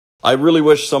I really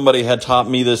wish somebody had taught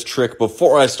me this trick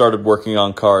before I started working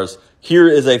on cars. Here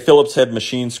is a Phillips head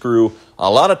machine screw. A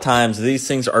lot of times these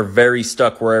things are very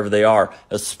stuck wherever they are,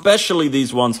 especially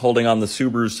these ones holding on the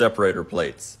Subaru separator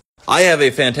plates. I have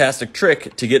a fantastic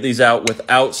trick to get these out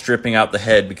without stripping out the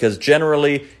head, because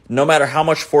generally, no matter how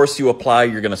much force you apply,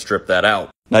 you're going to strip that out.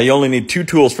 Now you only need two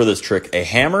tools for this trick, a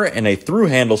hammer and a through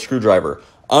handle screwdriver.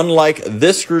 Unlike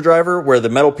this screwdriver where the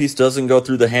metal piece doesn't go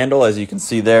through the handle, as you can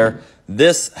see there,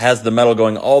 this has the metal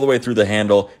going all the way through the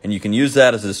handle, and you can use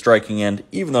that as a striking end,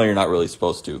 even though you're not really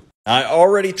supposed to. I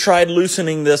already tried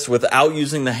loosening this without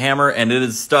using the hammer, and it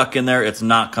is stuck in there. It's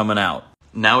not coming out.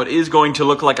 Now it is going to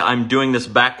look like I'm doing this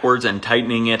backwards and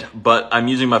tightening it, but I'm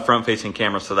using my front-facing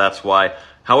camera, so that's why.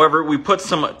 However, we put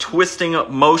some twisting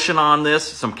motion on this,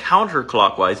 some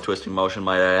counterclockwise twisting motion,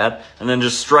 might I add, and then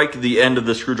just strike the end of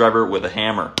the screwdriver with a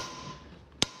hammer.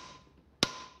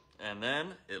 And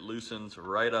then it loosens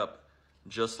right up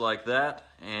just like that,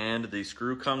 and the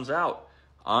screw comes out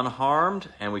unharmed,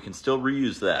 and we can still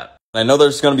reuse that. I know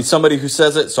there's going to be somebody who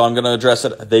says it, so I'm going to address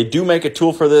it. They do make a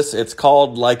tool for this. It's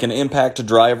called like an impact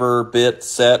driver bit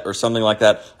set or something like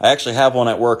that. I actually have one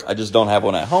at work. I just don't have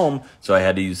one at home, so I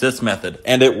had to use this method,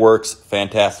 and it works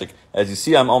fantastic. As you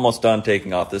see, I'm almost done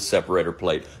taking off this separator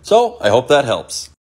plate. So I hope that helps.